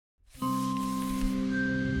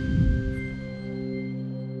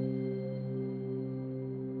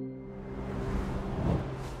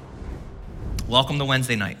welcome to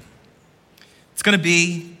Wednesday night. It's going to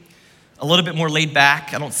be a little bit more laid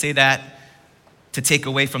back. I don't say that to take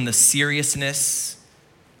away from the seriousness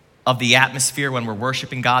of the atmosphere when we're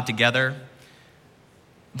worshiping God together.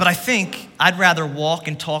 But I think I'd rather walk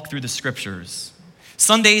and talk through the scriptures.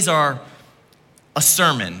 Sundays are a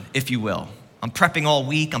sermon, if you will. I'm prepping all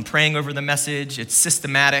week. I'm praying over the message. It's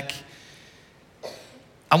systematic.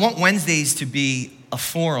 I want Wednesdays to be a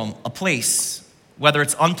forum, a place, whether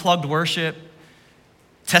it's unplugged worship,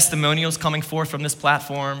 testimonials coming forth from this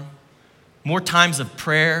platform, more times of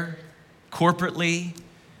prayer, corporately.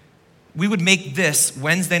 We would make this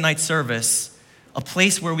Wednesday night service a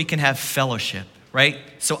place where we can have fellowship, right?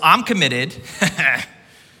 So I'm committed.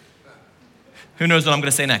 Who knows what I'm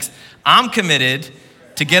going to say next? I'm committed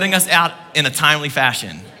to getting us out in a timely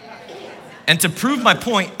fashion. And to prove my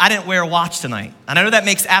point, I didn't wear a watch tonight. And I know that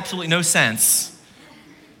makes absolutely no sense,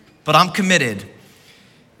 but I'm committed.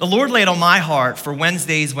 The Lord laid on my heart for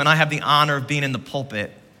Wednesdays when I have the honor of being in the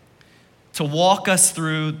pulpit to walk us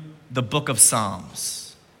through the book of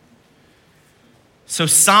Psalms. So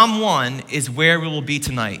Psalm 1 is where we will be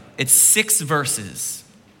tonight. It's 6 verses,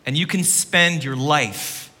 and you can spend your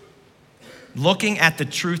life looking at the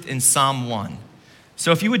truth in Psalm 1.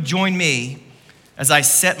 So if you would join me as I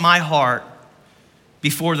set my heart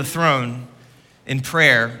before the throne in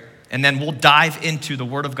prayer, and then we'll dive into the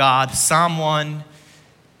Word of God. Psalm 1,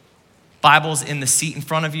 Bible's in the seat in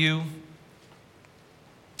front of you.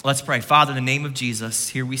 Let's pray. Father, in the name of Jesus,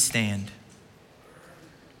 here we stand.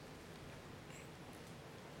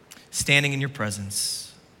 Standing in your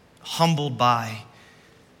presence, humbled by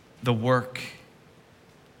the work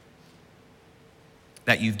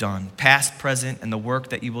that you've done, past, present, and the work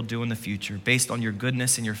that you will do in the future, based on your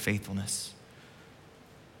goodness and your faithfulness.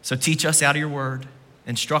 So teach us out of your word,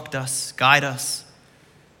 instruct us, guide us,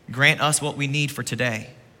 grant us what we need for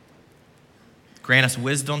today. Grant us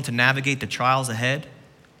wisdom to navigate the trials ahead.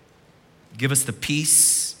 Give us the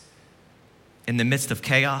peace in the midst of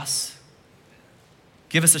chaos.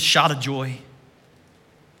 Give us a shot of joy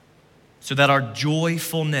so that our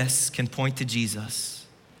joyfulness can point to Jesus.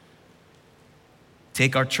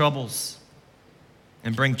 Take our troubles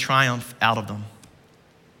and bring triumph out of them.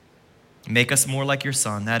 Make us more like your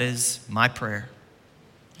Son. That is my prayer.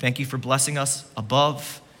 Thank you for blessing us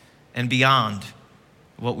above and beyond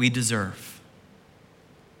what we deserve.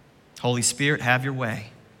 Holy Spirit, have your way.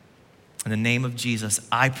 In the name of Jesus,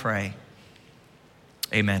 I pray.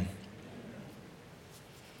 Amen.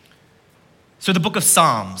 So the book of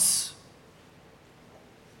Psalms,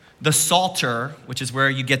 the Psalter, which is where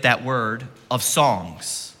you get that word, of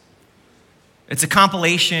songs. It's a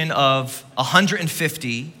compilation of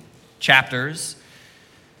 150 chapters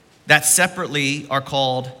that separately are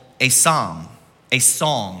called a psalm, a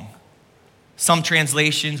song. Some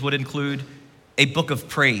translations would include a book of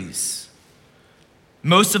praise.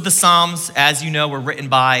 Most of the Psalms, as you know, were written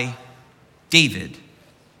by David.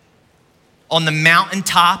 On the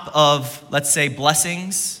mountaintop of, let's say,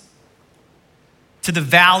 blessings, to the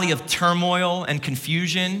valley of turmoil and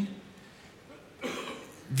confusion,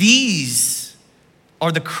 these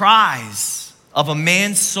are the cries of a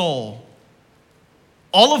man's soul,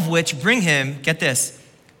 all of which bring him, get this,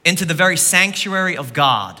 into the very sanctuary of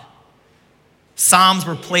God. Psalms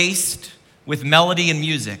were placed with melody and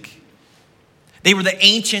music. They were the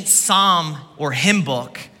ancient psalm or hymn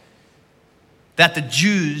book that the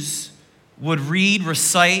Jews would read,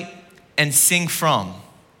 recite, and sing from.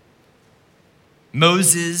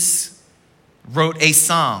 Moses wrote a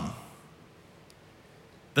psalm.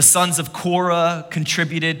 The sons of Korah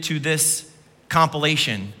contributed to this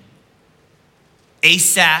compilation.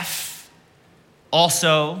 Asaph,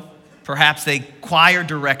 also perhaps a choir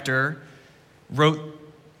director, wrote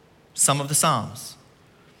some of the Psalms.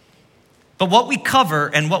 But what we cover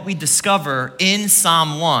and what we discover in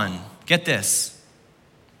Psalm 1, get this,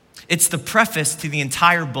 it's the preface to the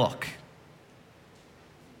entire book.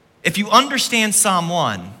 If you understand Psalm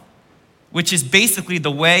 1, which is basically the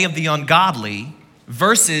way of the ungodly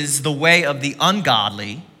versus the way of the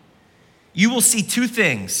ungodly, you will see two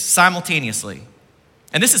things simultaneously.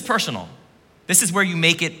 And this is personal. This is where you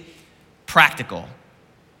make it practical.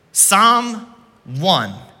 Psalm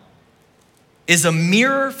 1 is a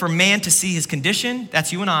mirror for man to see his condition.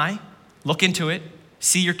 That's you and I. Look into it,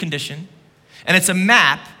 see your condition. And it's a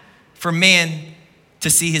map for man to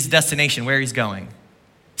see his destination, where he's going.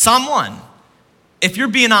 Psalm 1, if you're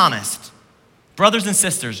being honest, brothers and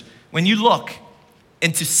sisters, when you look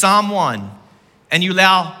into Psalm 1 and you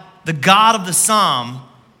allow the God of the Psalm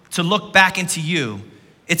to look back into you,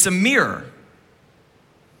 it's a mirror.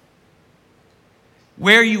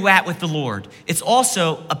 Where are you at with the Lord? It's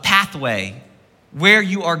also a pathway where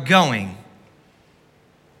you are going,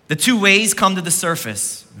 the two ways come to the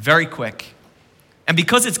surface very quick. And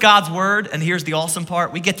because it's God's word, and here's the awesome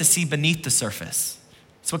part, we get to see beneath the surface.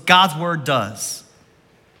 It's what God's word does.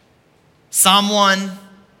 Psalm 1,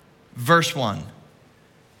 verse 1.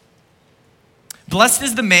 Blessed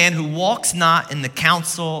is the man who walks not in the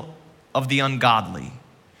counsel of the ungodly,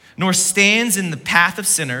 nor stands in the path of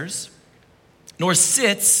sinners, nor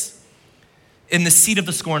sits in the seat of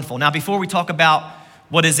the scornful. Now, before we talk about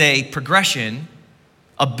what is a progression,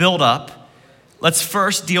 a buildup, let's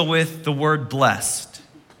first deal with the word blessed.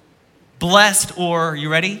 Blessed, or, you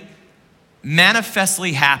ready?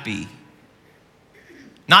 Manifestly happy.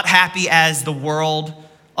 Not happy as the world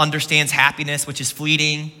understands happiness, which is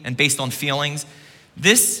fleeting and based on feelings.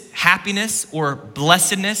 This happiness or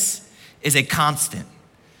blessedness is a constant.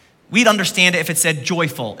 We'd understand it if it said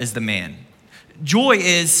joyful is the man. Joy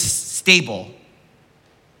is stable.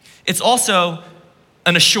 It's also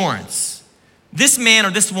an assurance. This man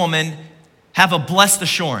or this woman have a blessed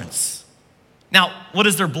assurance. Now, what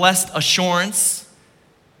is their blessed assurance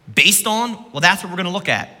based on? Well, that's what we're going to look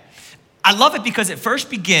at. I love it because it first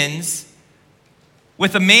begins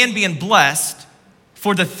with a man being blessed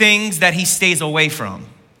for the things that he stays away from,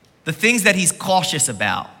 the things that he's cautious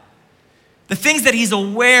about, the things that he's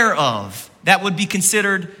aware of that would be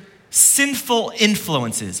considered sinful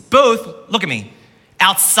influences, both, look at me,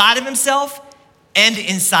 outside of himself and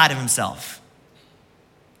inside of himself.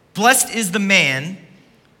 Blessed is the man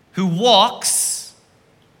who walks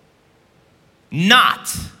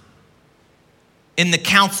not in the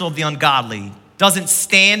counsel of the ungodly, doesn't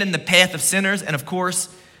stand in the path of sinners, and of course,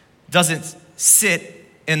 doesn't sit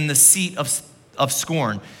in the seat of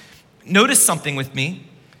scorn. Notice something with me.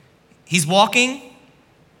 He's walking,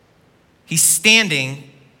 he's standing,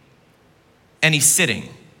 and he's sitting,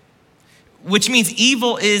 which means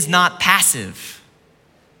evil is not passive.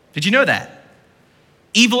 Did you know that?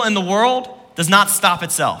 Evil in the world does not stop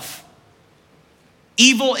itself.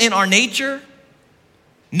 Evil in our nature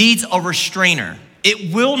needs a restrainer.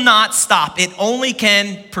 It will not stop. It only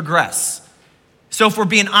can progress. So if we're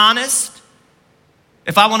being honest,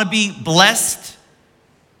 if I want to be blessed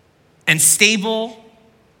and stable,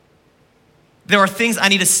 there are things I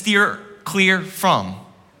need to steer clear from.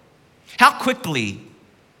 How quickly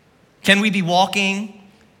can we be walking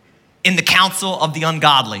in the counsel of the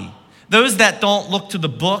ungodly? Those that don't look to the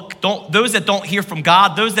book, those that don't hear from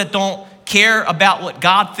God, those that don't care about what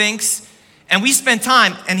God thinks. And we spend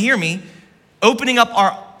time, and hear me, opening up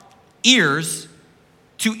our ears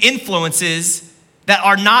to influences that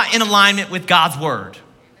are not in alignment with God's word.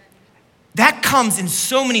 That comes in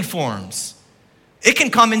so many forms. It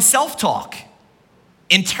can come in self-talk,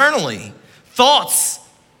 internally, thoughts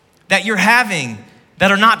that you're having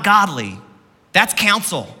that are not godly. That's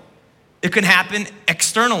counsel. It could happen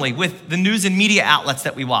externally with the news and media outlets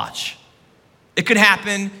that we watch. It could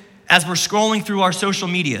happen as we're scrolling through our social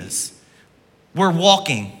medias. We're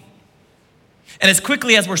walking. And as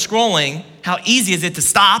quickly as we're scrolling, how easy is it to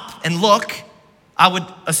stop and look? I would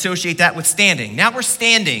associate that with standing. Now we're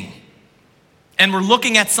standing and we're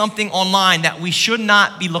looking at something online that we should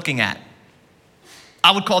not be looking at.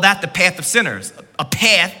 I would call that the path of sinners, a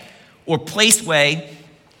path or placeway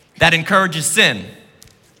that encourages sin.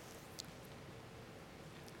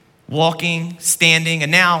 Walking, standing,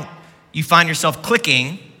 and now you find yourself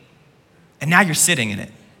clicking, and now you're sitting in it.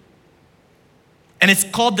 And it's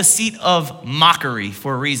called the seat of mockery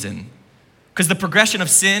for a reason. Because the progression of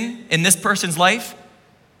sin in this person's life,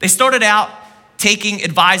 they started out taking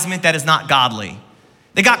advisement that is not godly.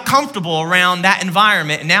 They got comfortable around that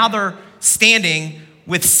environment, and now they're standing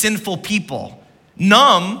with sinful people,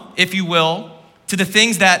 numb, if you will, to the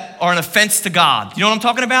things that are an offense to God. You know what I'm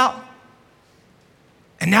talking about?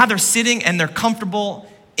 And now they're sitting and they're comfortable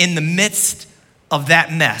in the midst of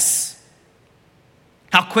that mess.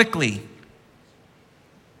 How quickly,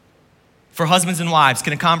 for husbands and wives,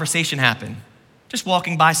 can a conversation happen? Just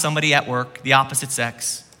walking by somebody at work, the opposite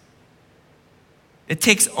sex. It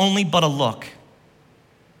takes only but a look.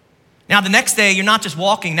 Now the next day, you're not just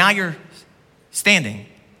walking, now you're standing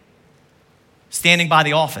by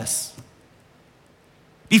the office.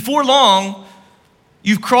 Before long,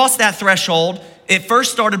 you've crossed that threshold. It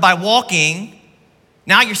first started by walking,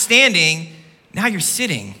 now you're standing, now you're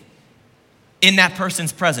sitting in that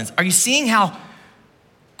person's presence. Are you seeing how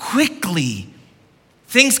quickly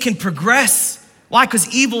things can progress? Why?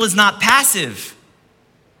 Because evil is not passive.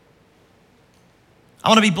 I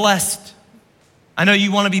want to be blessed. I know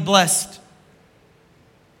you want to be blessed.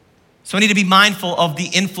 So I need to be mindful of the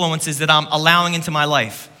influences that I'm allowing into my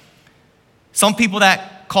life. Some people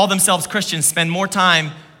that call themselves Christians spend more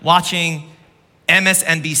time watching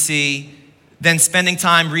MSNBC, than spending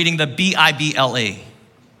time reading the Bible.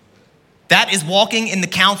 That is walking in the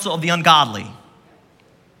counsel of the ungodly.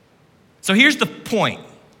 So here's the point.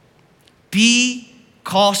 Be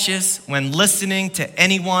cautious when listening to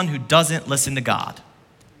anyone who doesn't listen to God.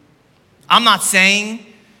 I'm not saying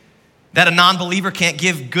that a non-believer can't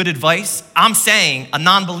give good advice. I'm saying a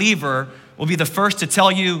non-believer will be the first to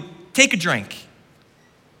tell you, take a drink.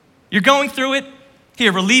 You're going through it?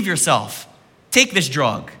 Here, relieve yourself. Take this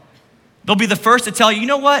drug. They'll be the first to tell you, you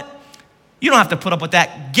know what? You don't have to put up with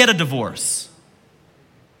that. Get a divorce.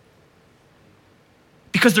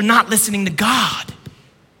 Because they're not listening to God.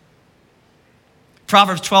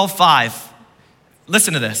 Proverbs 12:5.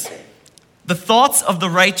 Listen to this. The thoughts of the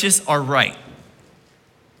righteous are right.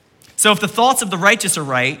 So if the thoughts of the righteous are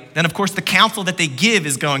right, then of course the counsel that they give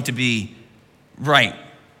is going to be right.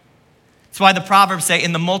 That's why the Proverbs say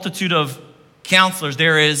in the multitude of counselors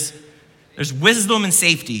there's wisdom and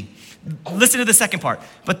safety. Listen to the second part.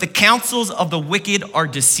 But the counsels of the wicked are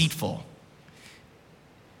deceitful.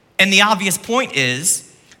 And the obvious point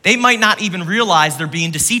is they might not even realize they're being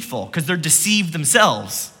deceitful because they're deceived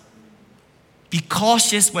themselves. Be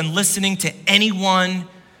cautious when listening to anyone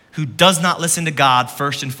who does not listen to God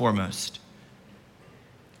first and foremost.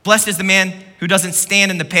 Blessed is the man who doesn't stand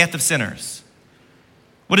in the path of sinners.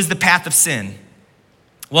 What is the path of sin?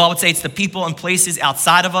 Well, I would say it's the people and places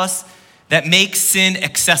outside of us that make sin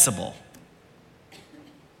accessible.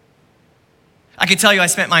 I can tell you I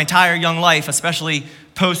spent my entire young life, especially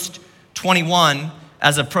post 21,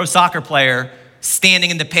 as a pro soccer player, standing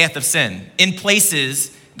in the path of sin, in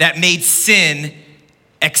places that made sin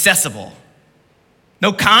accessible.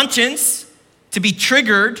 No conscience to be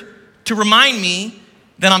triggered to remind me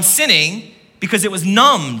that I'm sinning because it was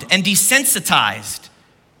numbed and desensitized.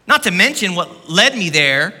 Not to mention what led me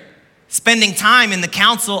there, spending time in the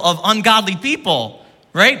counsel of ungodly people,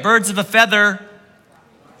 right? Birds of a feather,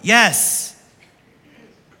 yes.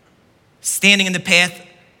 Standing in the path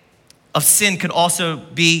of sin could also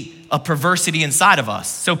be a perversity inside of us.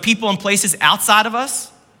 So people and places outside of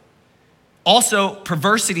us, also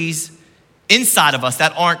perversities inside of us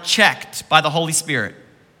that aren't checked by the Holy Spirit,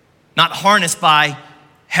 not harnessed by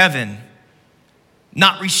heaven,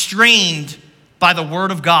 not restrained by the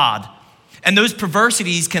word of God. And those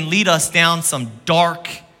perversities can lead us down some dark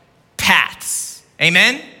paths.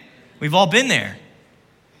 Amen? We've all been there.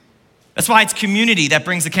 That's why it's community that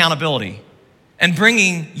brings accountability and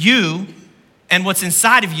bringing you and what's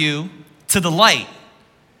inside of you to the light.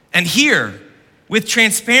 And here, with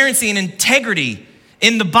transparency and integrity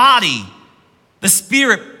in the body, the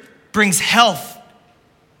Spirit brings health.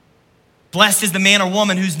 Blessed is the man or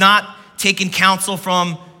woman who's not taking counsel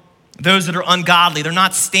from those that are ungodly. They're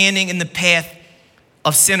not standing in the path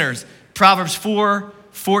of sinners. Proverbs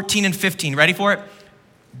 4:14 and 15. Ready for it?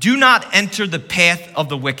 Do not enter the path of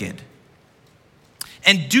the wicked,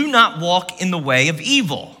 and do not walk in the way of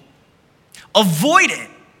evil. Avoid it.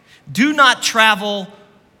 Do not travel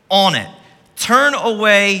on it. Turn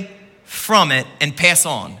away from it and pass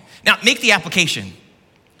on. Now, make the application.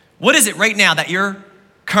 What is it right now that you're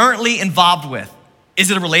currently involved with? Is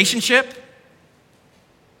it a relationship?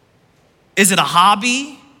 Is it a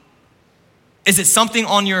hobby? Is it something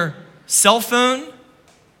on your cell phone?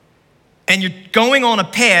 And you're going on a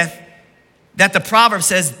path that the proverb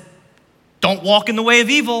says, don't walk in the way of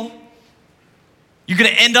evil. You're gonna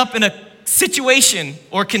end up in a situation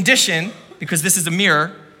or condition, because this is a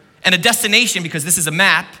mirror, and a destination, because this is a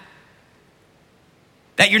map,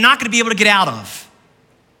 that you're not gonna be able to get out of.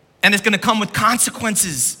 And it's gonna come with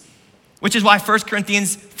consequences, which is why 1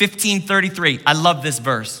 Corinthians 15:33, I love this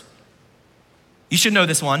verse. You should know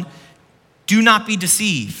this one. Do not be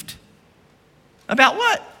deceived. About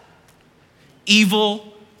what?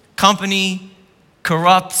 Evil company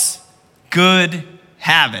corrupts good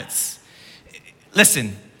habits.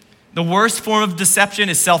 Listen, the worst form of deception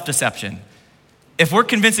is self-deception. If we're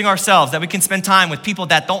convincing ourselves that we can spend time with people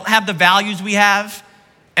that don't have the values we have,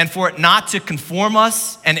 and for it not to conform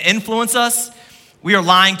us and influence us, we are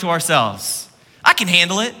lying to ourselves. I can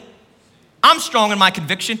handle it. I'm strong in my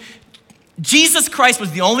conviction. Jesus Christ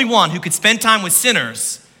was the only one who could spend time with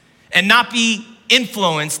sinners and not be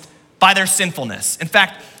influenced by their sinfulness. In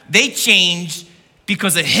fact, they changed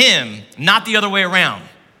because of him, not the other way around.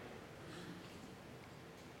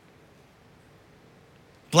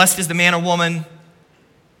 Blessed is the man or woman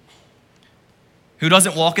who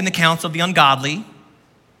doesn't walk in the counsel of the ungodly,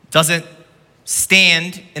 doesn't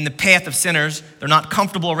stand in the path of sinners. They're not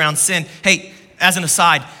comfortable around sin. Hey, as an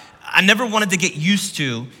aside, I never wanted to get used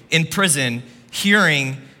to, in prison,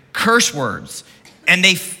 hearing curse words. And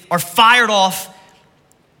they are fired off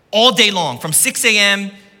all day long, from 6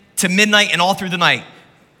 a.m. to midnight and all through the night.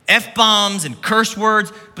 F-bombs and curse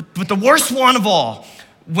words, but the worst one of all,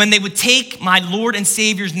 when they would take my Lord and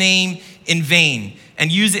Savior's name in vain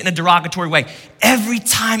and use it in a derogatory way. Every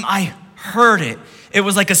time I heard it, it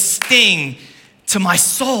was like a sting to my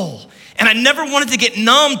soul. And I never wanted to get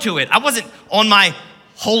numb to it. I wasn't on my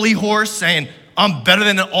holy horse saying, I'm better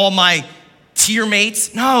than all my tier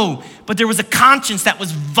mates. No, but there was a conscience that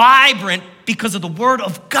was vibrant because of the word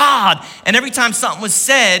of God. And every time something was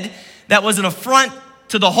said that was an affront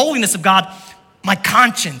to the holiness of God, my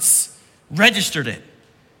conscience registered it.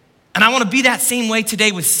 And I want to be that same way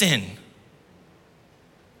today with sin.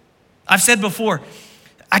 I've said before,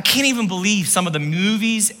 I can't even believe some of the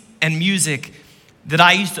movies and music that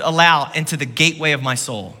I used to allow into the gateway of my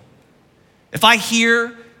soul. If I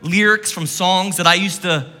hear lyrics from songs that I used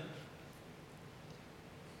to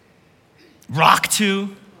rock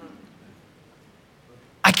to,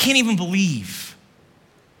 I can't even believe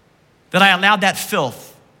that I allowed that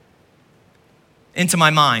filth into my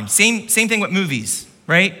mind. Same thing with movies,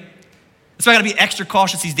 right? That's why I gotta be extra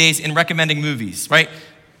cautious these days in recommending movies, right?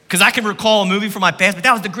 Because I can recall a movie from my past, but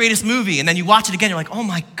that was the greatest movie. And then you watch it again, you're like, oh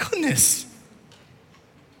my goodness.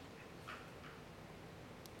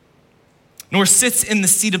 Nor sits in the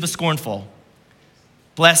seat of the scornful.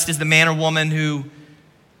 Blessed is the man or woman who,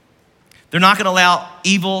 they're not gonna allow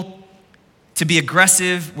evil to be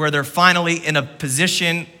aggressive, where they're finally in a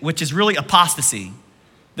position which is really apostasy,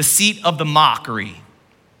 the seat of the mockery.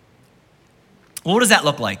 Well, what does that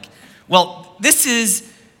look like? Well, this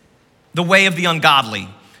is the way of the ungodly.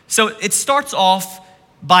 So it starts off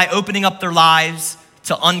by opening up their lives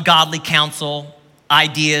to ungodly counsel,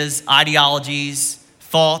 ideas, ideologies,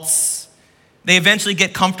 thoughts. They eventually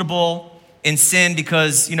get comfortable in sin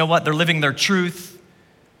because, you know what, they're living their truth.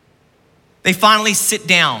 They finally sit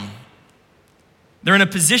down. They're in a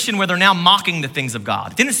position where they're now mocking the things of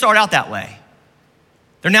God. It didn't start out that way.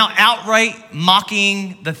 They're now outright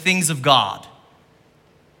mocking the things of God.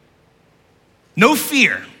 No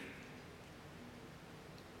fear.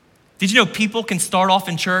 Did you know people can start off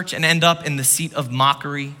in church and end up in the seat of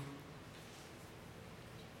mockery?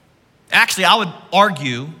 Actually, I would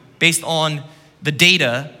argue, based on the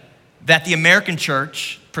data, that the American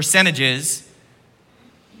church percentages,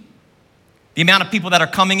 the amount of people that are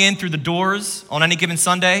coming in through the doors on any given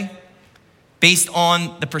Sunday, based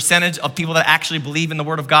on the percentage of people that actually believe in the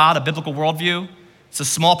Word of God, a biblical worldview, it's a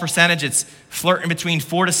small percentage. It's flirting between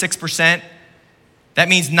 4 to 6%. That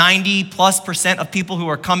means 90+% of people who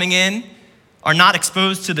are coming in are not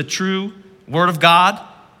exposed to the true Word of God,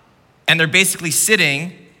 and they're basically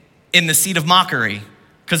sitting in the seat of mockery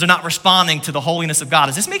because they're not responding to the holiness of God.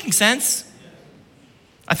 Is this making sense?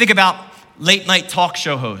 I think about late night talk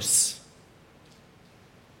show hosts.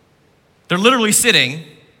 They're literally sitting,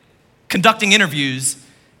 conducting interviews,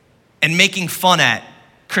 and making fun at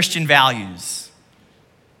Christian values,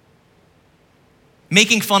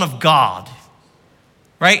 making fun of God.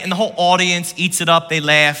 Right? And the whole audience eats it up, they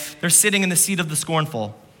laugh. They're sitting in the seat of the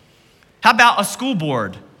scornful. How about a school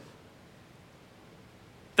board?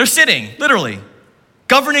 They're sitting, literally,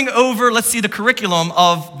 governing over, let's see, the curriculum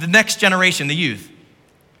of the next generation, the youth.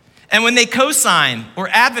 And when they co-sign or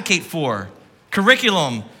advocate for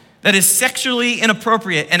curriculum that is sexually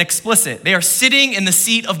inappropriate and explicit, they are sitting in the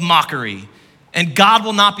seat of mockery, and God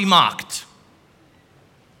will not be mocked.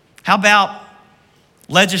 How about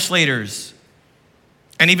legislators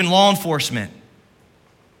and even law enforcement,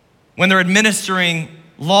 when they're administering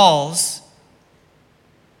laws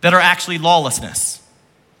that are actually lawlessness,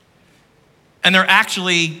 and they're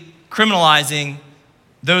actually criminalizing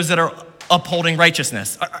those that are upholding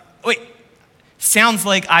righteousness? Wait, sounds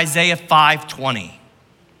like Isaiah 5:20.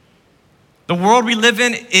 The world we live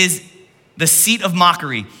in is the seat of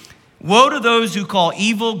mockery. Woe to those who call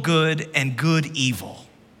evil good and good evil.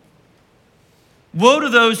 Woe to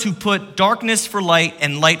those who put darkness for light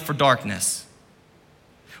and light for darkness.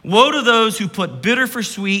 Woe to those who put bitter for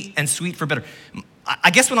sweet and sweet for bitter.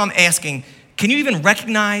 I guess what I'm asking, can you even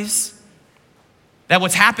recognize that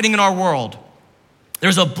what's happening in our world,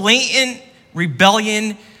 there's a blatant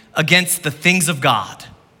rebellion against the things of God?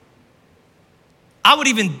 I would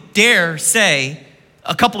even dare say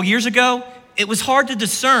a couple years ago, it was hard to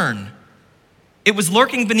discern. It was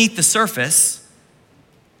lurking beneath the surface.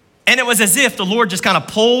 And it was as if the Lord just kind of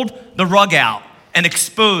pulled the rug out and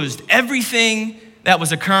exposed everything that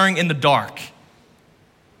was occurring in the dark.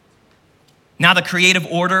 Now the creative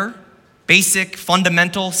order, basic,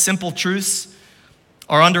 fundamental, simple truths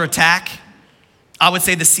are under attack. I would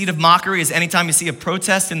say the seat of mockery is anytime you see a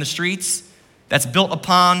protest in the streets that's built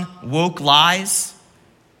upon woke lies.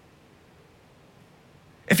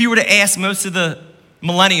 If you were to ask most of the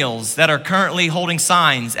millennials that are currently holding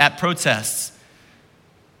signs at protests,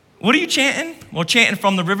 what are you chanting? Well, chanting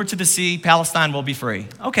from the river to the sea, Palestine will be free.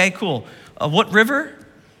 Okay, cool. What river?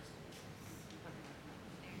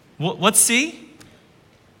 What sea?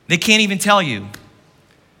 They can't even tell you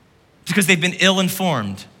because they've been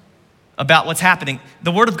ill-informed about what's happening.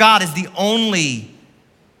 The Word of God is the only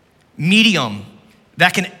medium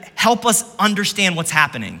that can help us understand what's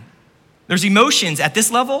happening. There's emotions at this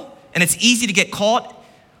level, and it's easy to get caught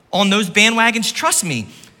on those bandwagons. Trust me,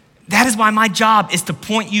 that is why my job is to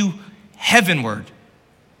point you heavenward,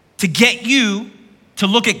 to get you to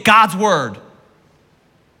look at God's Word.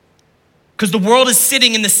 Because the world is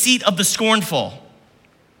sitting in the seat of the scornful.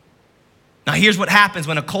 Now here's what happens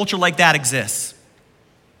when a culture like that exists.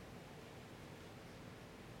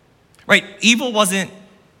 Right, evil wasn't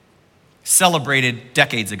celebrated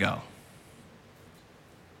decades ago.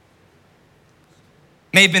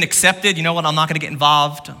 May have been accepted, you know what, I'm not gonna get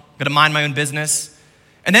involved, I'm gonna mind my own business.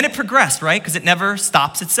 And then it progressed, right? Because it never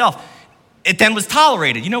stops itself. It then was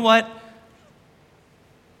tolerated. You know what?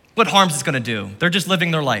 What harm is it gonna do? They're just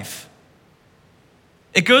living their life.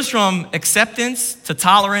 It goes from acceptance to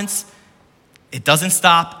tolerance. It doesn't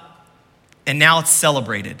stop, and now it's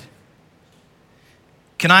celebrated.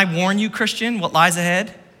 Can I warn you, Christian, what lies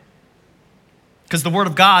ahead? Because the Word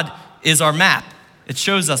of God is our map. It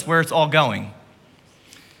shows us where it's all going.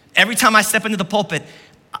 Every time I step into the pulpit,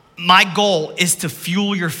 my goal is to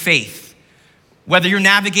fuel your faith. Whether you're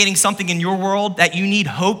navigating something in your world that you need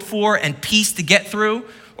hope for and peace to get through,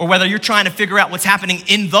 or whether you're trying to figure out what's happening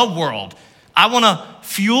in the world, I wanna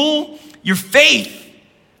fuel your faith.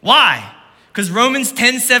 Why? Because Romans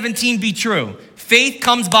 10:17 be true. Faith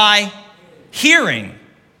comes by hearing,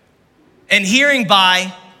 and hearing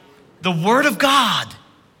by the Word of God.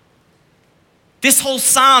 This whole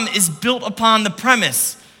psalm is built upon the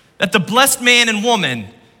premise that the blessed man and woman,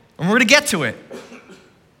 and we're gonna get to it,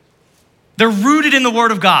 they're rooted in the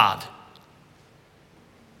Word of God.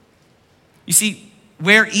 You see,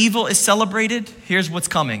 where evil is celebrated, here's what's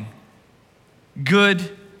coming.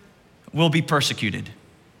 Good will be persecuted.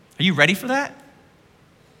 Are you ready for that?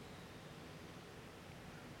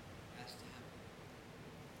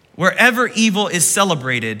 Wherever evil is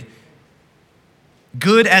celebrated,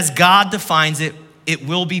 good as God defines it, it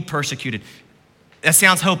will be persecuted. That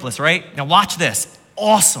sounds hopeless, right? Now watch this.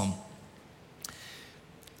 Awesome.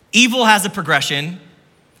 Evil has a progression,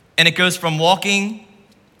 and it goes from walking,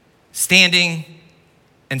 standing,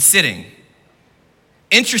 and sitting.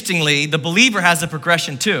 Interestingly, the believer has a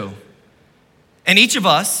progression too. And each of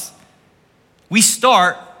us, we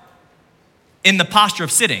start in the posture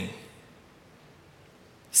of sitting.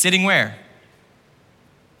 Sitting where?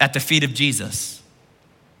 At the feet of Jesus.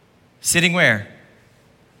 Sitting where?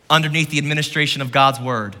 Underneath the administration of God's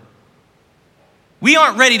Word. We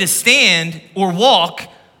aren't ready to stand or walk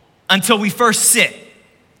until we first sit.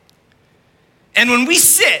 And when we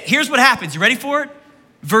sit, here's what happens. You ready for it?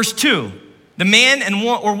 Verse 2, the man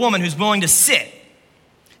or woman who's willing to sit,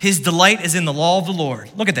 his delight is in the law of the Lord.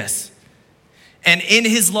 Look at this. And in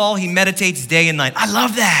his law, he meditates day and night. I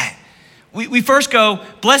love that. We first go,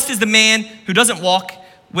 blessed is the man who doesn't walk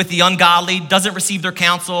with the ungodly, doesn't receive their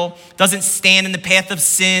counsel, doesn't stand in the path of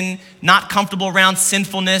sin, not comfortable around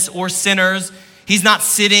sinfulness or sinners. He's not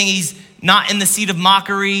sitting, he's not in the seat of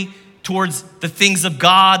mockery towards the things of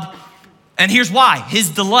God. And here's why, his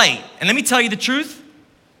delight. And let me tell you the truth.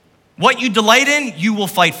 What you delight in, you will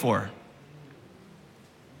fight for.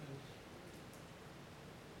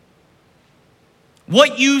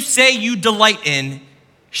 What you say you delight in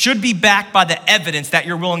should be backed by the evidence that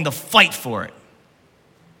you're willing to fight for it.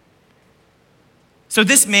 So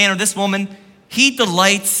this man or this woman, he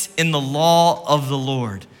delights in the law of the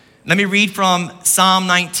Lord. Let me read from Psalm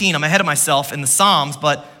 19. I'm ahead of myself in the Psalms,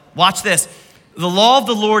 but watch this. The law of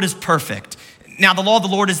the Lord is perfect. Now, the law of the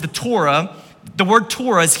Lord is the Torah. The word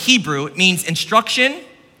Torah is Hebrew. It means instruction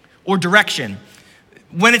or direction.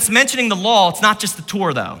 When it's mentioning the law, it's not just the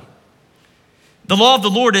Torah, though. The law of the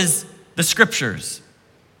Lord is the scriptures.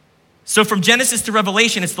 So from Genesis to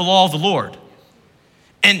Revelation, it's the law of the Lord.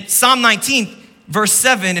 And Psalm 19, verse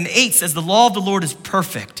 7 and 8 says, the law of the Lord is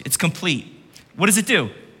perfect. It's complete. What does it do?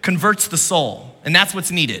 Converts the soul. And that's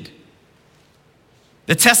what's needed.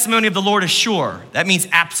 The testimony of the Lord is sure. That means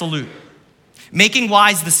absolute. Making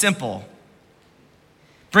wise the simple.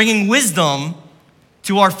 Bringing wisdom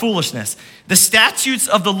to our foolishness. The statutes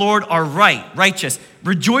of the Lord are right, righteous,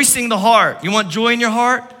 rejoicing the heart. You want joy in your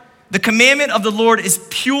heart? The commandment of the Lord is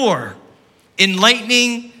pure,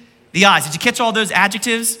 enlightening the eyes. Did you catch all those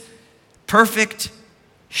adjectives? Perfect,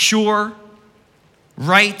 sure,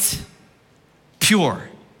 right, pure.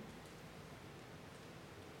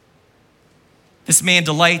 This man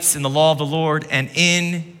delights in the law of the Lord, and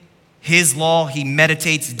in his law he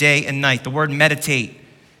meditates day and night. The word meditate,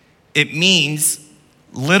 it means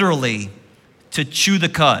literally to chew the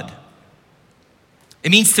cud.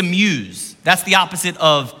 It means to muse. That's the opposite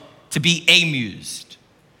of to be amused.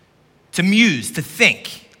 To muse, to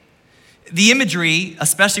think. The imagery,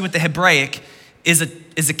 especially with the Hebraic, is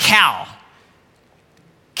a cow.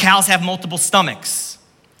 Cows have multiple stomachs.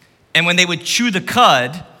 And when they would chew the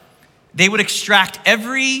cud, they would extract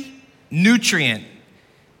every nutrient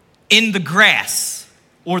in the grass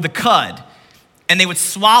or the cud, and they would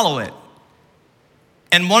swallow it.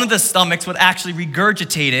 And one of the stomachs would actually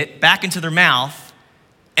regurgitate it back into their mouth,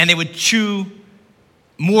 and they would chew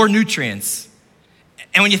more nutrients.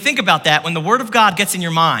 And when you think about that, when the word of God gets in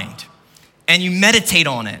your mind and you meditate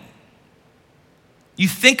on it, you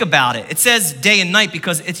think about it. It says day and night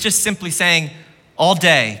because it's just simply saying all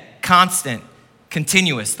day, constant,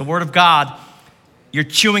 continuous. The word of God, you're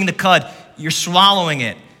chewing the cud, you're swallowing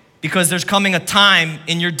it, because there's coming a time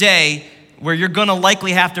in your day where you're gonna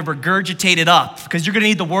likely have to regurgitate it up, because you're gonna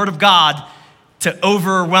need the word of God to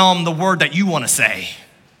overwhelm the word that you wanna say.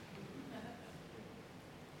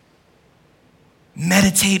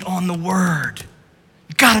 Meditate on the word.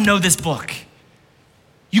 You gotta know this book.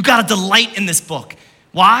 You gotta delight in this book.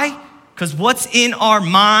 Why? Because what's in our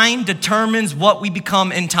mind determines what we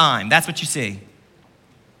become in time. That's what you see.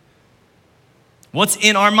 What's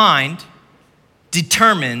in our mind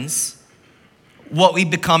determines what we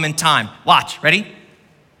become in time. Watch, ready?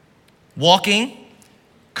 Walking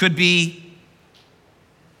could be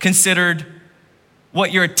considered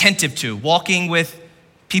what you're attentive to. Walking with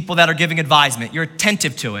people that are giving advisement, you're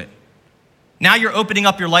attentive to it. Now you're opening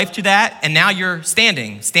up your life to that, and now you're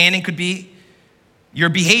standing. Standing could be your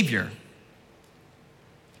behavior.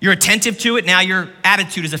 You're attentive to it, now your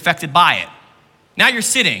attitude is affected by it. Now you're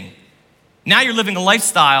sitting. Now you're living a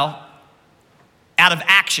lifestyle out of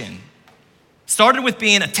action. Started with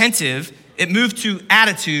being attentive, it moved to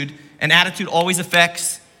attitude, and attitude always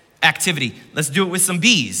affects activity. Let's do it with some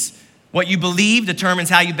B's. What you believe determines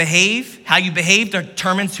how you behave. How you behave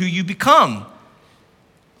determines who you become.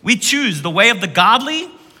 We choose the way of the godly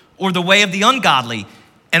or the way of the ungodly.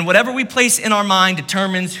 And whatever we place in our mind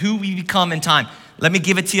determines who we become in time. Let me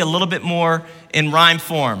give it to you a little bit more in rhyme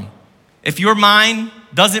form. If your mind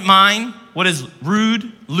doesn't mind what is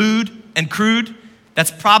rude, lewd, and crude,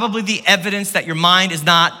 that's probably the evidence that your mind is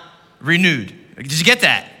not renewed. Did you get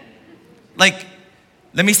that? Like,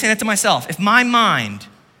 let me say that to myself. If my mind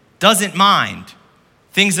doesn't mind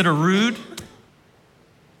things that are rude,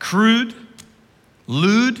 crude,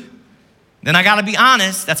 lewd, then I gotta be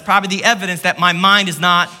honest, that's probably the evidence that my mind is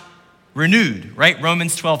not renewed, right?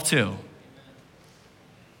 Romans 12:2.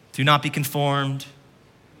 Do not be conformed.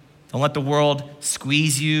 Don't let the world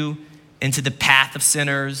squeeze you into the path of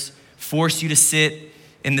sinners, force you to sit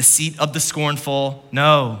in the seat of the scornful.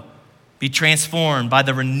 No, be transformed by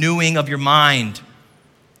the renewing of your mind.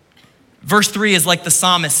 Verse 3 is like the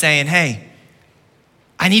psalmist saying, hey,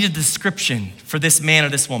 I need a description for this man or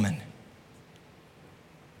this woman.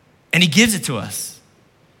 And he gives it to us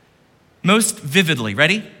most vividly.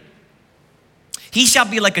 Ready? He shall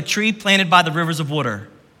be like a tree planted by the rivers of water.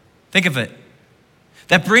 Think of it.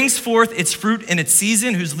 That brings forth its fruit in its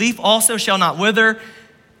season, whose leaf also shall not wither,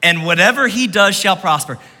 and whatever he does shall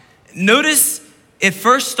prosper. Notice it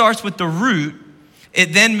first starts with the root,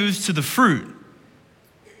 it then moves to the fruit.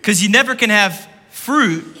 Because you never can have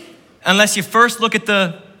fruit unless you first look at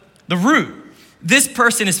the root. This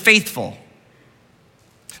person is faithful.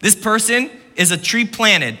 This person is a tree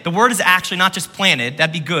planted. The word is actually not just planted,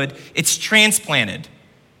 that'd be good, it's transplanted,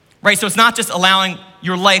 right? So it's not just allowing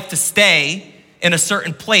your life to stay in a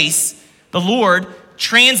certain place. The Lord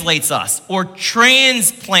translates us or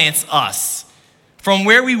transplants us from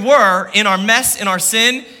where we were in our mess, in our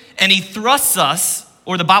sin, and he thrusts us,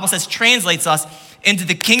 or the Bible says translates us, into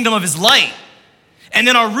the kingdom of his light. And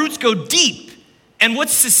then our roots go deep. And what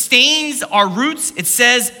sustains our roots? It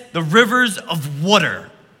says the rivers of water.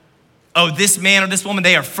 Oh, this man or this woman,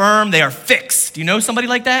 they are firm, they are fixed. Do you know somebody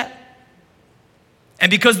like that? And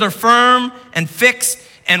because they're firm and fixed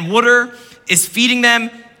and water is feeding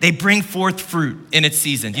them, they bring forth fruit in its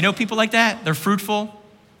season. Do you know people like that? They're fruitful,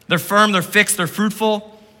 they're firm, they're fixed, they're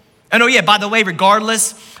fruitful. And oh yeah, by the way,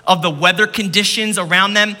 regardless of the weather conditions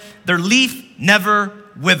around them, their leaf never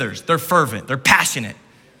withers. They're fervent, they're passionate.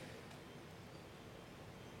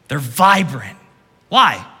 They're vibrant.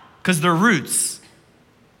 Why? Because their roots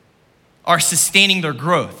are sustaining their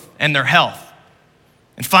growth and their health.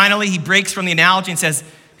 And finally, he breaks from the analogy and says,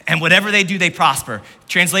 and whatever they do, they prosper.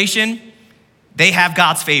 Translation, they have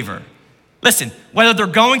God's favor. Listen, whether they're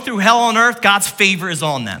going through hell on earth, God's favor is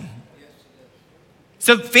on them.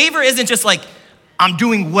 So favor isn't just like, I'm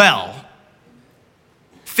doing well.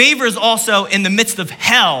 Favor is also in the midst of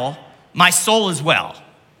hell, my soul is well.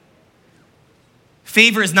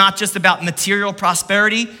 Favor is not just about material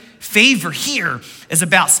prosperity. Favor here is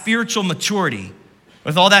about spiritual maturity.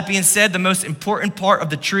 With all that being said, the most important part of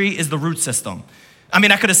the tree is the root system. I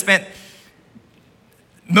mean, I could have spent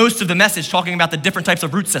most of the message talking about the different types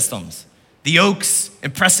of root systems. The oak's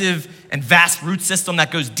impressive and vast root system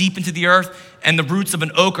that goes deep into the earth, and the roots of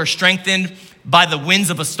an oak are strengthened by the winds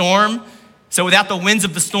of a storm. So without the winds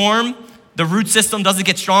of the storm, the root system doesn't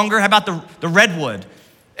get stronger. How about the redwood?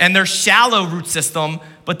 And their shallow root system,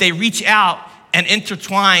 but they reach out and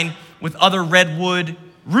intertwine with other redwood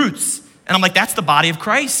roots. And I'm like, that's the body of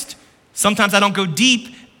Christ. Sometimes I don't go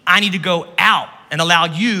deep. I need to go out and allow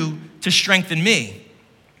you to strengthen me.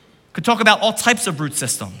 Could talk about all types of root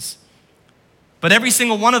systems. But every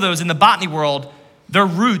single one of those in the botany world, their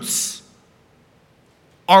roots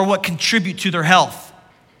are what contribute to their health.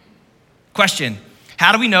 Question,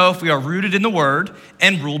 how do we know if we are rooted in the word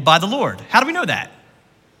and ruled by the Lord? How do we know that?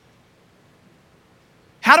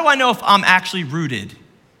 How do I know if I'm actually rooted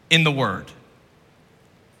in the word?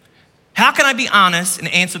 How can I be honest and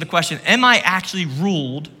answer the question, am I actually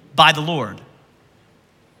ruled by the Lord?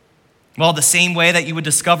 Well, the same way that you would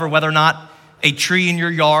discover whether or not a tree in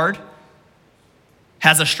your yard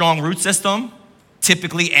has a strong root system,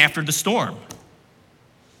 typically after the storm.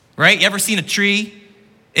 Right? You ever seen a tree?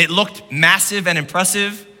 It looked massive and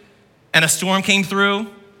impressive, and a storm came through,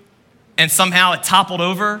 and somehow it toppled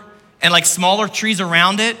over, and like smaller trees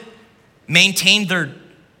around it maintained their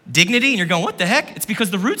dignity, and you're going, what the heck? It's because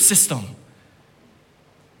the root system.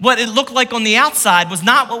 What it looked like on the outside was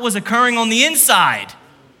not what was occurring on the inside.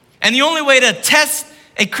 And the only way to test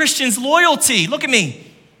a Christian's loyalty, look at me,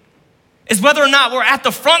 is whether or not we're at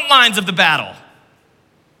the front lines of the battle.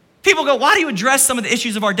 People go, why do you address some of the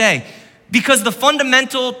issues of our day? Because the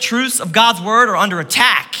fundamental truths of God's word are under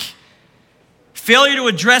attack. Failure to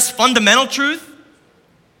address fundamental truth,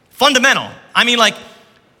 fundamental. I mean, like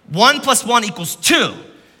 1 + 1 = 2.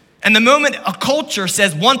 And the moment a culture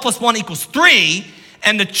says 1 + 1 = 3,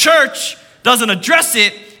 and the church doesn't address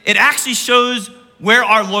it, it actually shows where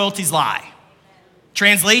our loyalties lie.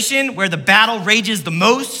 Translation, where the battle rages the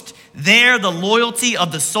most, there the loyalty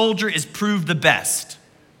of the soldier is proved the best.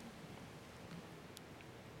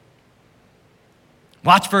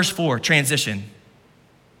 Watch verse 4, transition.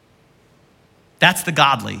 That's the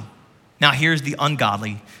godly. Now here's the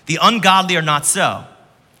ungodly. The ungodly are not so,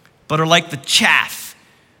 but are like the chaff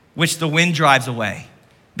which the wind drives away.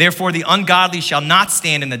 Therefore the ungodly shall not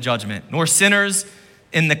stand in the judgment, nor sinners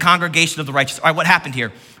in the congregation of the righteous. All right, what happened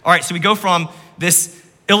here? All right, so we go from this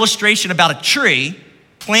illustration about a tree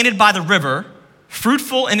planted by the river,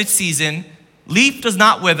 fruitful in its season, leaf does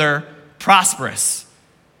not wither, prosperous,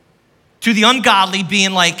 to the ungodly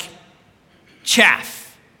being like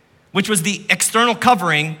chaff, which was the external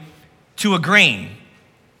covering to a grain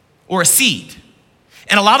or a seed.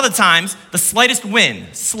 And a lot of the times, the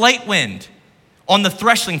slight wind on the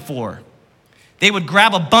threshing floor, they would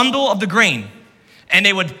grab a bundle of the grain and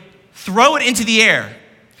they would throw it into the air,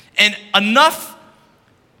 and enough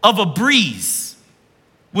of a breeze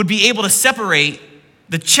would be able to separate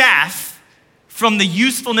the chaff from the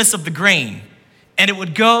usefulness of the grain, and it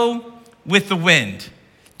would go with the wind.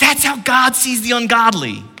 That's how God sees the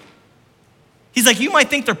ungodly. He's like, you might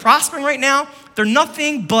think they're prospering right now. They're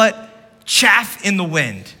nothing but chaff in the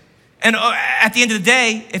wind. And at the end of the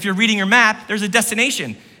day, if you're reading your map, there's a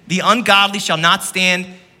destination. The ungodly shall not stand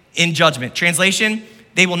in judgment. Translation,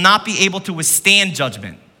 they will not be able to withstand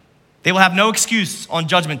judgment. They will have no excuse on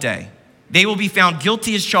judgment day. They will be found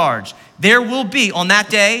guilty as charged. There will be, on that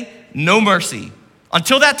day, no mercy.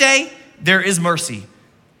 Until that day, there is mercy.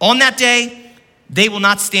 On that day, they will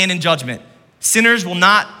not stand in judgment. Sinners will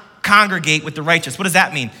not congregate with the righteous. What does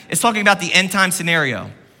that mean? It's talking about the end time scenario.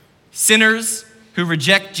 Sinners who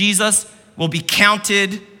reject Jesus will be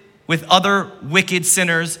counted with other wicked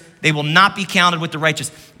sinners. They will not be counted with the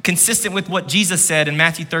righteous. Consistent with what Jesus said in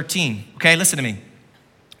Matthew 13. Okay, listen to me.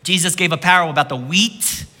 Jesus gave a parable about the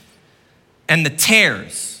wheat and the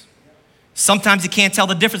tares. Sometimes you can't tell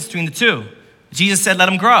the difference between the two. Jesus said, let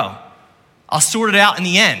them grow. I'll sort it out in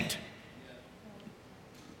the end.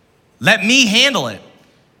 Let me handle it.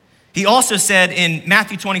 He also said in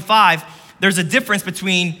Matthew 25, there's a difference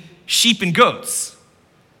between sheep and goats.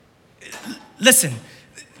 Listen,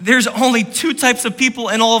 there's only two types of people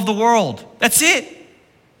in all of the world. That's it.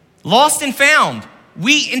 Lost and found,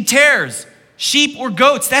 wheat and tares, sheep or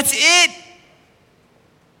goats. That's it.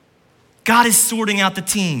 God is sorting out the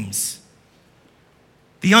teams.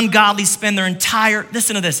 The ungodly spend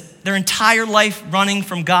listen to this, their entire life running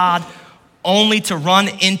from God only to run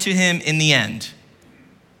into him in the end.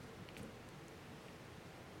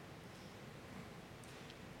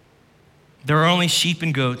 There are only sheep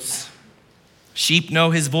and goats. Sheep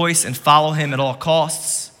know his voice and follow him at all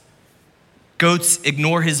costs. Goats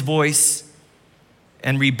ignore his voice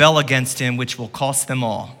and rebel against him, which will cost them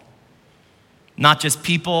all. Not just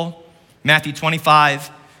people. Matthew 25,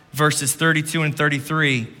 verses 32 and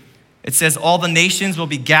 33, it says, all the nations will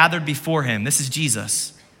be gathered before him. This is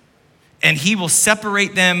Jesus. And he will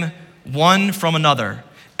separate them one from another,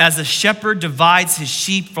 as a shepherd divides his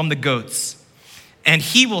sheep from the goats. And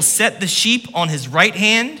he will set the sheep on his right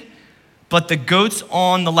hand, but the goats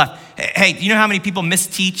on the left. Hey, do you know how many people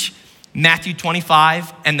misteach Matthew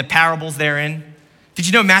 25 and the parables therein? Did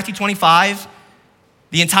you know Matthew 25,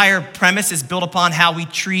 the entire premise is built upon how we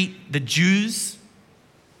treat the Jews?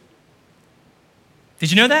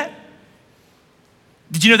 Did you know that?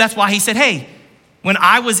 Did you know that's why he said, hey, when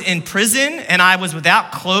I was in prison and I was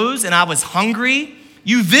without clothes and I was hungry,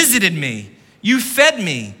 you visited me, you fed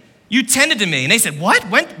me, you tended to me. And they said, what?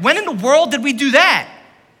 When in the world did we do that?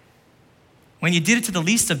 When you did it to the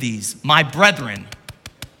least of these, my brethren.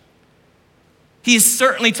 He is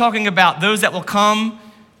certainly talking about those that will come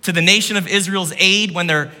to the nation of Israel's aid when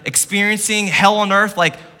they're experiencing hell on earth,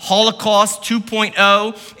 like Holocaust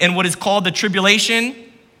 2.0 and what is called the tribulation,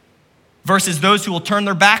 versus those who will turn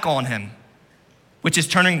their back on him, which is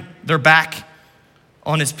turning their back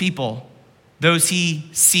on his people, those he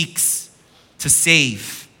seeks to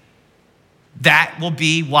save. That will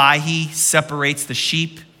be why he separates the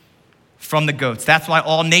sheep from the goats. That's why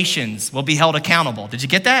all nations will be held accountable. Did you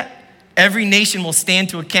get that? Every nation will stand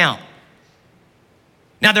to account.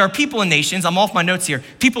 Now, there are people in nations, I'm off my notes here.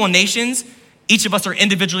 People in nations, each of us are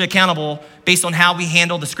individually accountable based on how we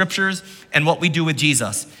handle the scriptures and what we do with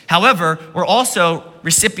Jesus. However, we're also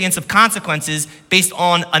recipients of consequences based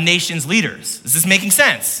on a nation's leaders. Is this making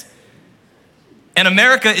sense? And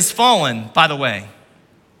America is fallen, by the way.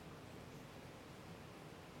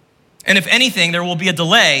 And if anything, there will be a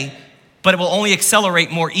delay, but it will only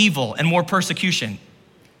accelerate more evil and more persecution.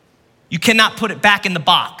 You cannot put it back in the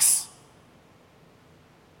box.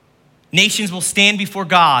 Nations will stand before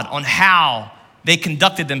God on how they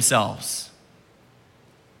conducted themselves.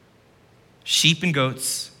 Sheep and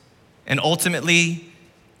goats. And ultimately,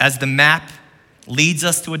 as the map leads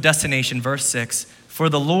us to a destination, verse 6, for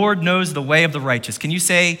the Lord knows the way of the righteous. Can you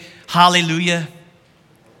say hallelujah?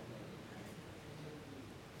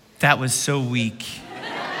 That was so weak.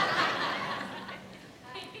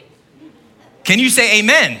 Can you say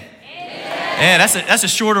amen? Yeah, that's a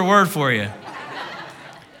shorter word for you.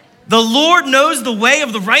 The Lord knows the way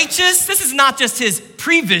of the righteous. This is not just his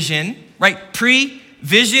prevision, right?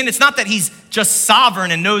 Prevision. It's not that he's just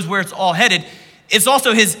sovereign and knows where it's all headed. It's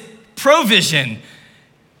also his provision.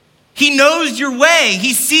 He knows your way.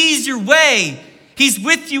 He sees your way. He's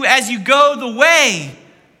with you as you go the way.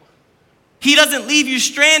 He doesn't leave you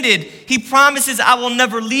stranded. He promises, I will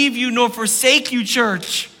never leave you nor forsake you,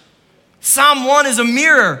 church. Psalm 1 is a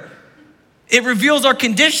mirror. It reveals our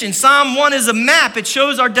condition. Psalm 1 is a map. It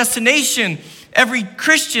shows our destination. Every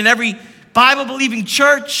Christian, every Bible-believing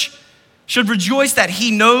church should rejoice that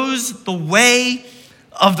he knows the way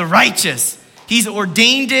of the righteous. He's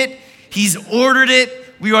ordained it. He's ordered it.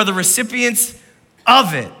 We are the recipients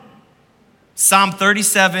of it. Psalm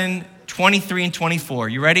 37, 23 and 24.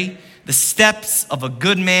 You ready? The steps of a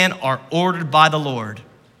good man are ordered by the Lord,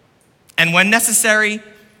 and when necessary,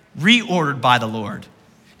 reordered by the Lord.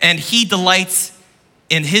 And he delights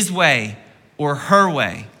in his way or her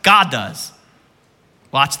way. God does.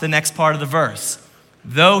 Watch the next part of the verse.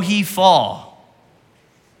 Though he fall,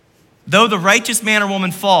 though the righteous man or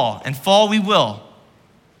woman fall, and fall we will,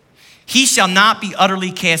 he shall not be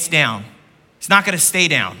utterly cast down. He's not going to stay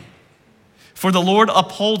down. For the Lord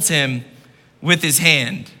upholds him with his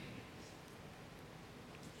hand.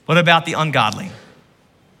 What about the ungodly?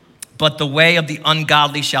 But the way of the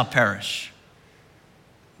ungodly shall perish.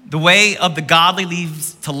 The way of the godly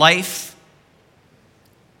leads to life.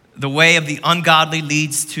 The way of the ungodly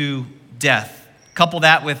leads to death. Couple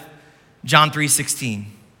that with John 3:16,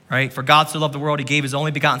 right? For God so loved the world, he gave his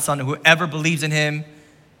only begotten son, and whoever believes in him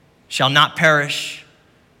shall not perish,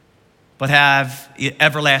 but have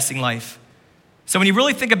everlasting life. So when you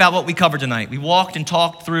really think about what we covered tonight, we walked and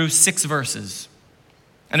talked through 6 verses,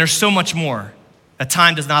 and there's so much more that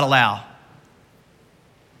time does not allow.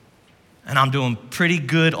 And I'm doing pretty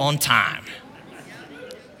good on time.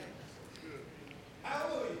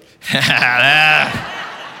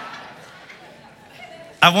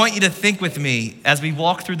 I want you to think with me as we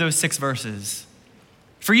walk through those 6 verses.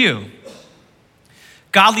 For you,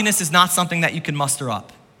 godliness is not something that you can muster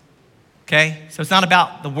up, okay? So it's not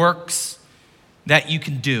about the works that you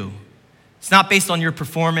can do. It's not based on your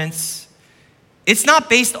performance. It's not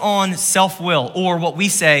based on self-will or what we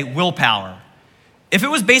say, willpower. If it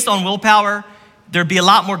was based on willpower, there'd be a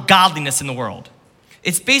lot more godliness in the world.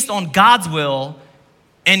 It's based on God's will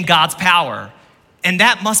and God's power, and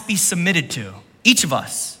that must be submitted to, each of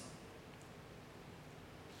us.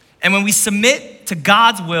 And when we submit to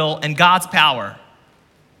God's will and God's power,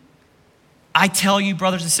 I tell you,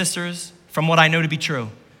 brothers and sisters, from what I know to be true,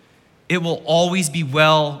 it will always be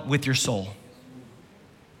well with your soul.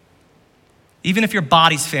 Even if your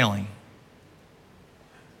body's failing,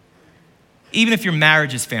 even if your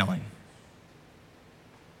marriage is failing,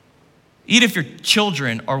 even if your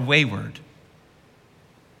children are wayward,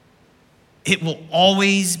 it will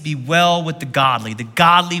always be well with the godly. The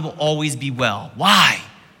godly will always be well. Why?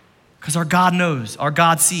 Because our God knows, our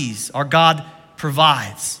God sees, our God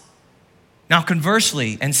provides. Now,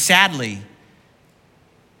 conversely and sadly,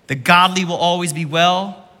 the godly will always be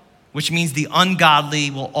well, which means the ungodly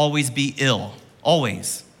will always be ill.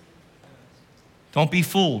 Always. Don't be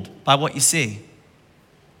fooled by what you see.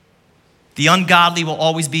 The ungodly will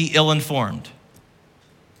always be ill-informed.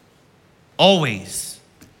 Always.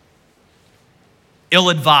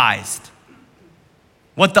 Ill-advised.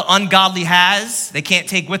 What the ungodly has, they can't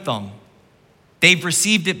take with them. They've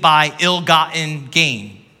received it by ill-gotten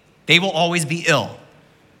gain. They will always be ill.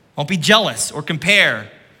 Don't be jealous or compare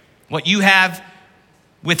what you have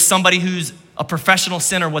with somebody who's a professional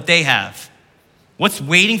sinner, what they have. What's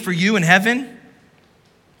waiting for you in heaven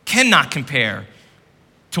cannot compare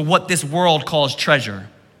to what this world calls treasure.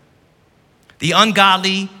 The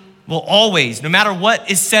ungodly will always, no matter what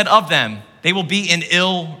is said of them, they will be in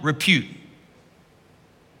ill repute.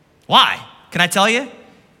 Why? Can I tell you?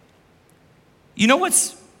 You know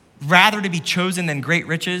what's rather to be chosen than great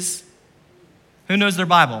riches? Who knows their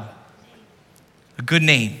Bible? A good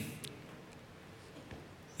name.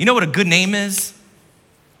 You know what a good name is?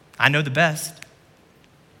 I know the best.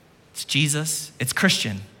 It's Jesus. It's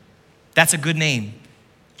Christian. That's a good name.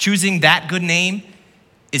 Choosing that good name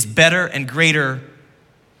is better and greater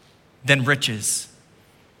than riches.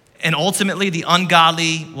 And ultimately, the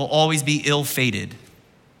ungodly will always be ill-fated.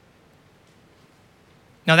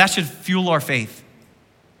 Now, that should fuel our faith.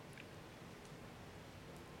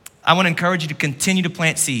 I want to encourage you to continue to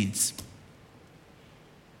plant seeds.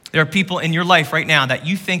 There are people in your life right now that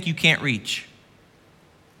you think you can't reach.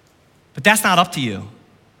 But that's not up to you.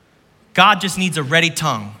 God just needs a ready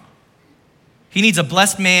tongue. He needs a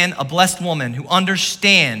blessed man, a blessed woman who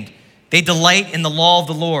understand they delight in the law of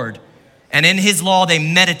the Lord. And in his law, they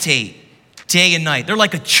meditate day and night. They're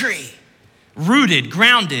like a tree, rooted,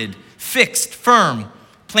 grounded, fixed, firm,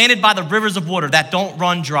 planted by the rivers of water that don't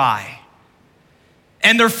run dry.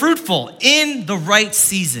 And they're fruitful in the right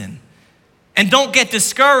season. And don't get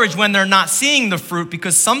discouraged when they're not seeing the fruit,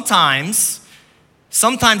 because sometimes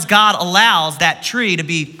God allows that tree to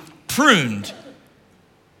be pruned.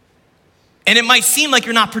 And it might seem like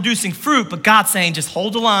you're not producing fruit, but God's saying, just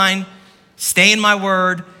hold the line, stay in my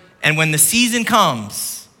word, and when the season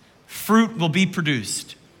comes, fruit will be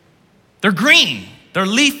produced. They're green. Their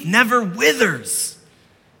leaf never withers.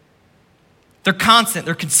 They're constant,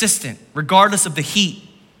 they're consistent, regardless of the heat.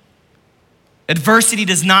 Adversity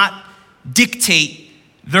does not dictate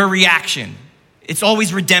their reaction. It's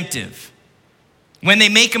always redemptive. When they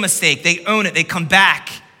make a mistake, they own it, they come back.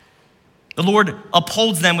 The Lord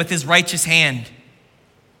upholds them with his righteous hand.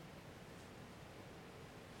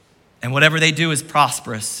 And whatever they do is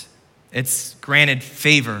prosperous. It's granted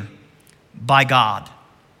favor by God.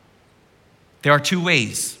 There are two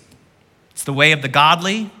ways. It's the way of the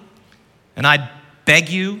godly, and I'd beg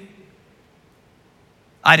you,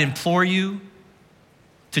 I'd implore you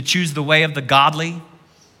to choose the way of the godly.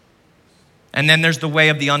 And then there's the way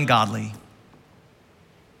of the ungodly.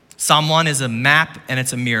 Psalm 1 is a map and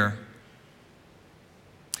it's a mirror.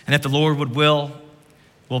 And if the Lord would will,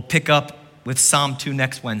 we'll pick up with Psalm 2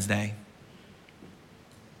 next Wednesday.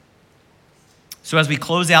 So as we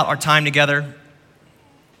close out our time together,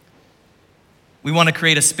 we want to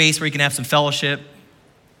create a space where you can have some fellowship.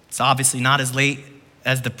 It's obviously not as late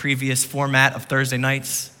as the previous format of Thursday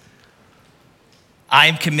nights. I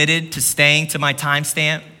am committed to staying to my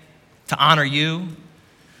timestamp to honor you.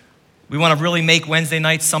 We want to really make Wednesday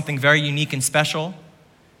nights something very unique and special.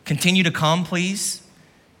 Continue to come, please.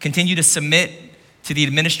 Continue to submit to the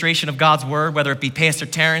administration of God's word, whether it be Pastor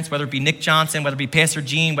Terrence, whether it be Nick Johnson, whether it be Pastor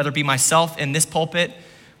Gene, whether it be myself in this pulpit.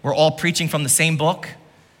 We're all preaching from the same book.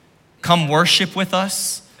 Come worship with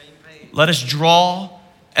us. Let us draw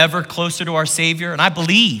ever closer to our Savior. And I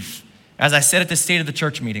believe, as I said at the State of the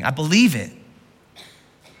Church meeting, I believe it.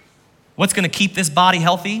 What's going to keep this body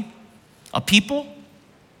healthy? A people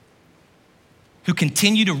who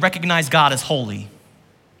continue to recognize God as holy.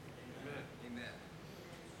 Amen.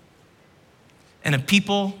 And a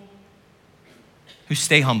people who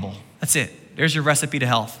stay humble. That's it. There's your recipe to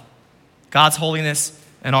health. God's holiness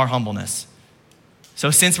and our humbleness.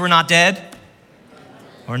 So since we're not dead,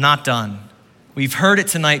 we're not done. We've heard it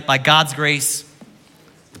tonight by God's grace.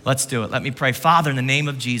 Let's do it. Let me pray. Father, in the name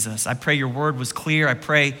of Jesus, I pray your word was clear. I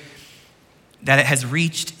pray that it has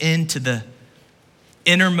reached into the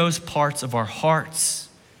innermost parts of our hearts,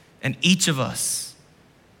 and each of us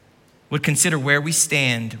would consider where we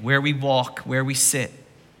stand, where we walk, where we sit.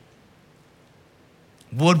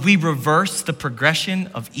 Would we reverse the progression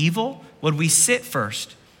of evil? Would we sit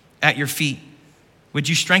first at your feet? Would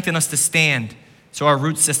you strengthen us to stand so our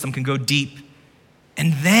root system can go deep?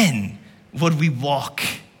 And then would we walk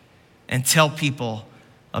and tell people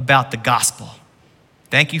about the gospel?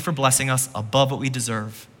 Thank you for blessing us above what we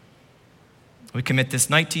deserve. We commit this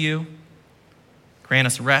night to you. Grant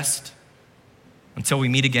us rest until we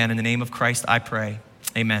meet again. In the name of Christ, I pray.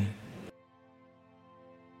 Amen.